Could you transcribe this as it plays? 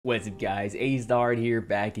What's up guys, A-Star here,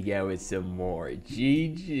 back again with some more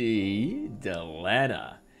Gigi de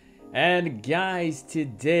Lana. And guys,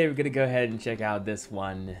 today we're gonna go ahead and check out this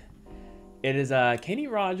one. It is Kenny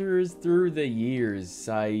Rogers Through the Years.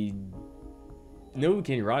 I know who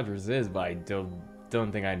Kenny Rogers is, but I don't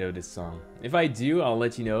think I know this song. If I do, I'll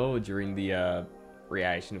let you know during the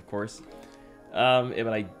reaction, of course. But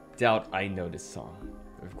I doubt I know this song.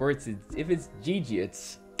 Of course, if it's Gigi,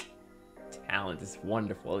 it's talent. It's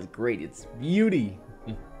wonderful. It's great. It's beauty.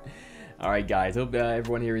 Alright guys, hope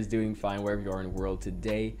everyone here is doing fine wherever you are in the world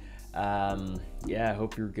today. Yeah,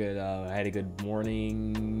 hope you're good. I had a good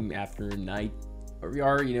morning, afternoon, night, wherever you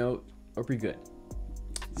are, you know, hope you're good.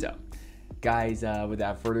 So guys,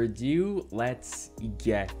 without further ado, let's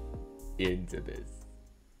get into this.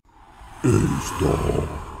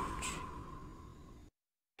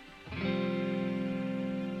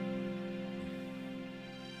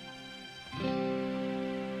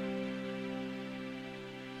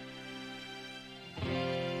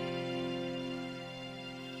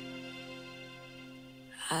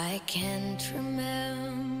 I can't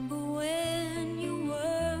remember when you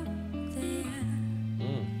were there,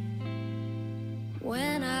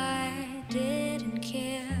 when I didn't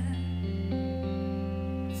care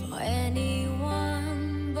for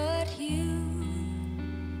anyone but you.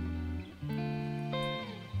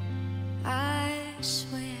 I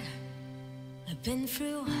swear I've been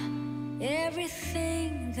through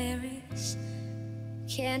everything there is.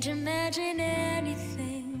 Can't imagine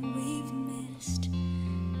anything we've missed.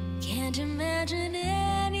 Can't imagine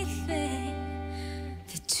anything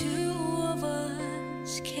the two of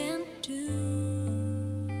us can't do.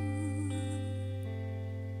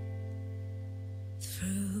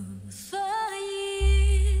 Through the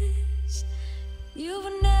years,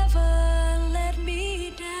 you've never let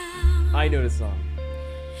me down. I know the song.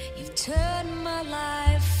 You've turned my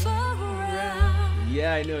life around.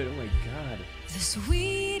 Yeah, I know it. Oh my god. The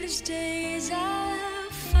sweetest days I've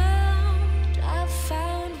found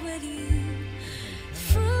with you.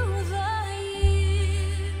 Through the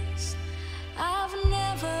years, I've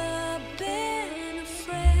never been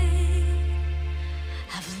afraid.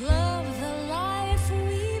 I've loved the life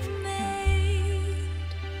we've made,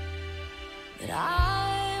 but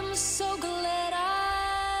I'm so glad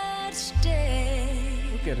I'd stay.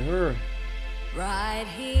 Look at her. Right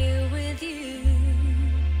here with you.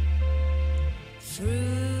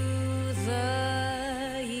 Through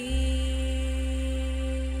the years.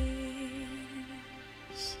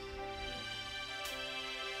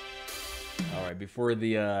 Alright, before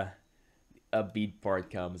the upbeat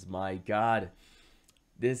part comes, my god,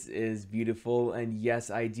 this is beautiful. And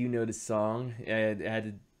yes, I do know the song.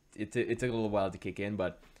 It took a little while to kick in,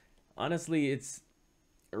 but honestly, it's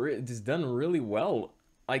done really well.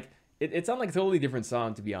 Like it sounds like a totally different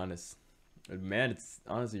song, to be honest. But man, it's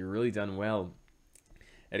honestly really done well.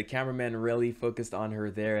 And the cameraman really focused on her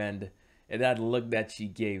there, and that look that she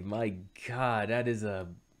gave, my god, that is a...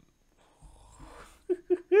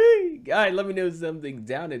 Guys, let me know something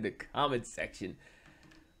down in the comment section.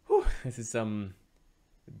 Whew, this is some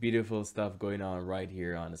beautiful stuff going on right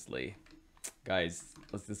here, honestly. Guys,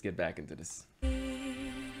 let's just get back into this. Yeah.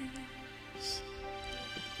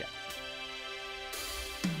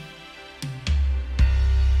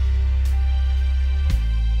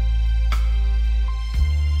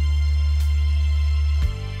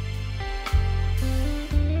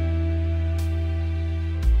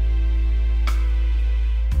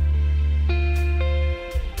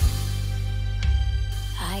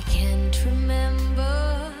 I can't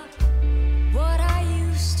remember what I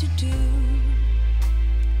used to do,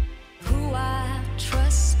 who I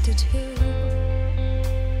trusted, who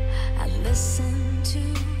I listened to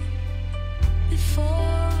before.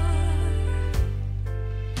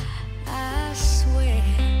 I swear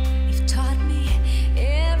you've taught me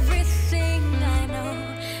everything I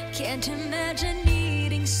know. Can't imagine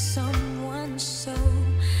needing someone so,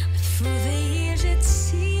 but through the years it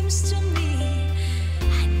seems to me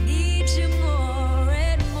I need you more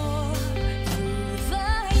and more. Through the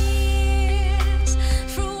years,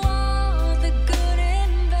 through all the good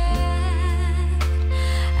and bad,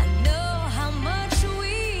 I know how much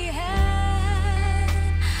we had.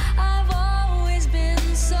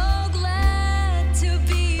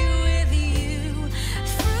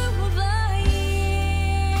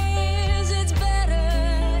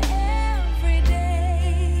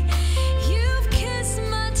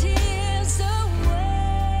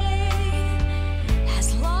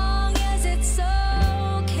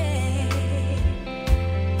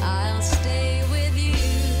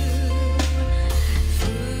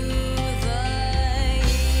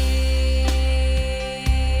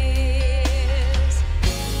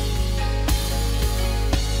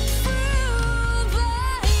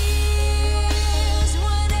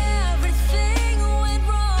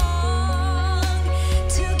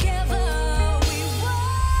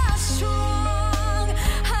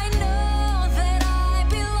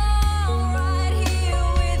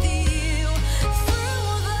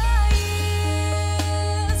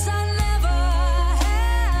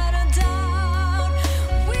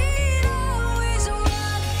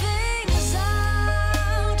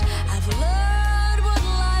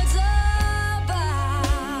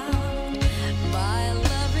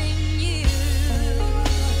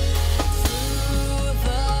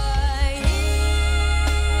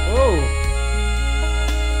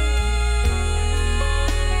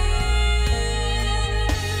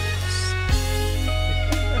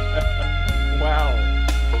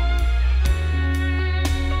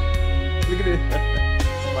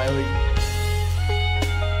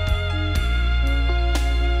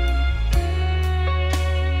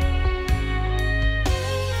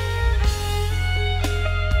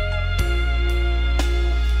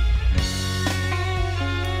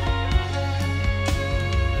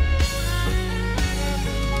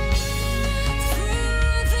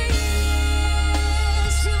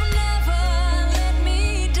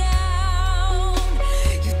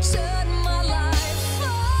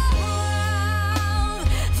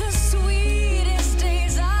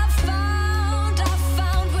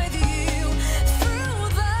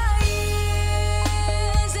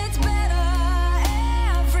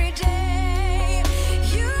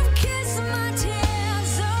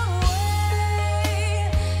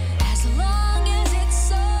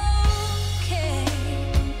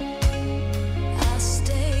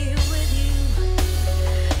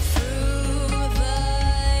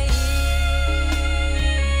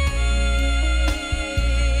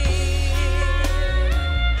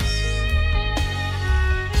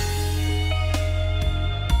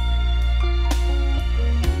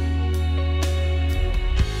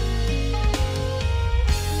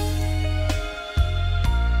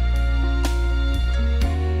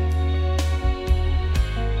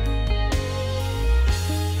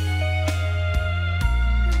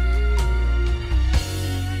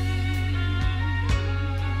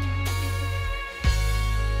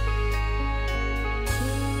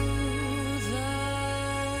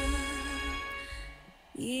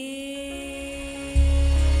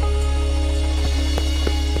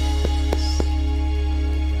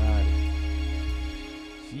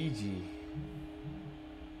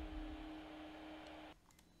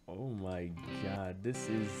 god, this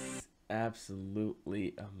is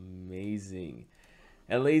absolutely amazing.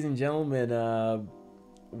 And ladies and gentlemen,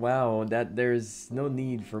 wow, that there's no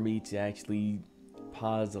need for me to actually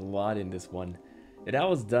pause a lot in this one. That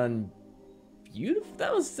was done beautiful.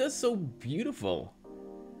 That was just so beautiful.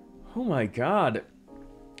 Oh my god,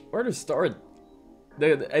 where to start?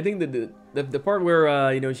 I think the part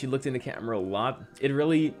where you know, she looked in the camera a lot, it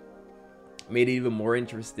really made it even more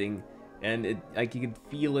interesting, and it, like, you could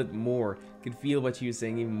feel it more, you could feel what she was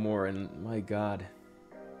saying even more, and my god,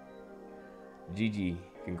 Gigi,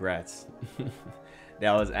 congrats.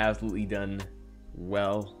 That was absolutely done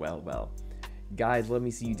well, well, well. Guys, let me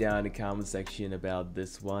see you down in the comment section about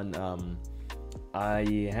this one.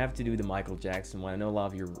 I have to do the Michael Jackson one. I know a lot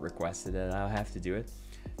of you requested it. I'll have to do it.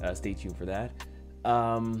 Stay tuned for that.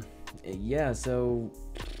 Yeah, so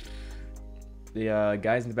the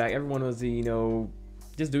guys in the back, everyone was, you know,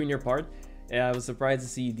 just doing their part. And I was surprised to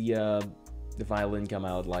see the violin come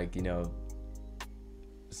out, like, you know,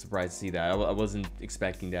 surprised to see that. I wasn't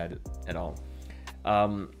expecting that at all.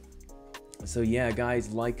 So yeah,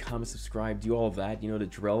 guys, like, comment, subscribe, do all of that, you know the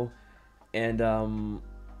drill. And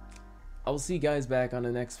I will see you guys back on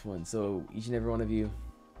the next one. So each and every one of you,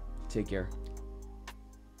 take care.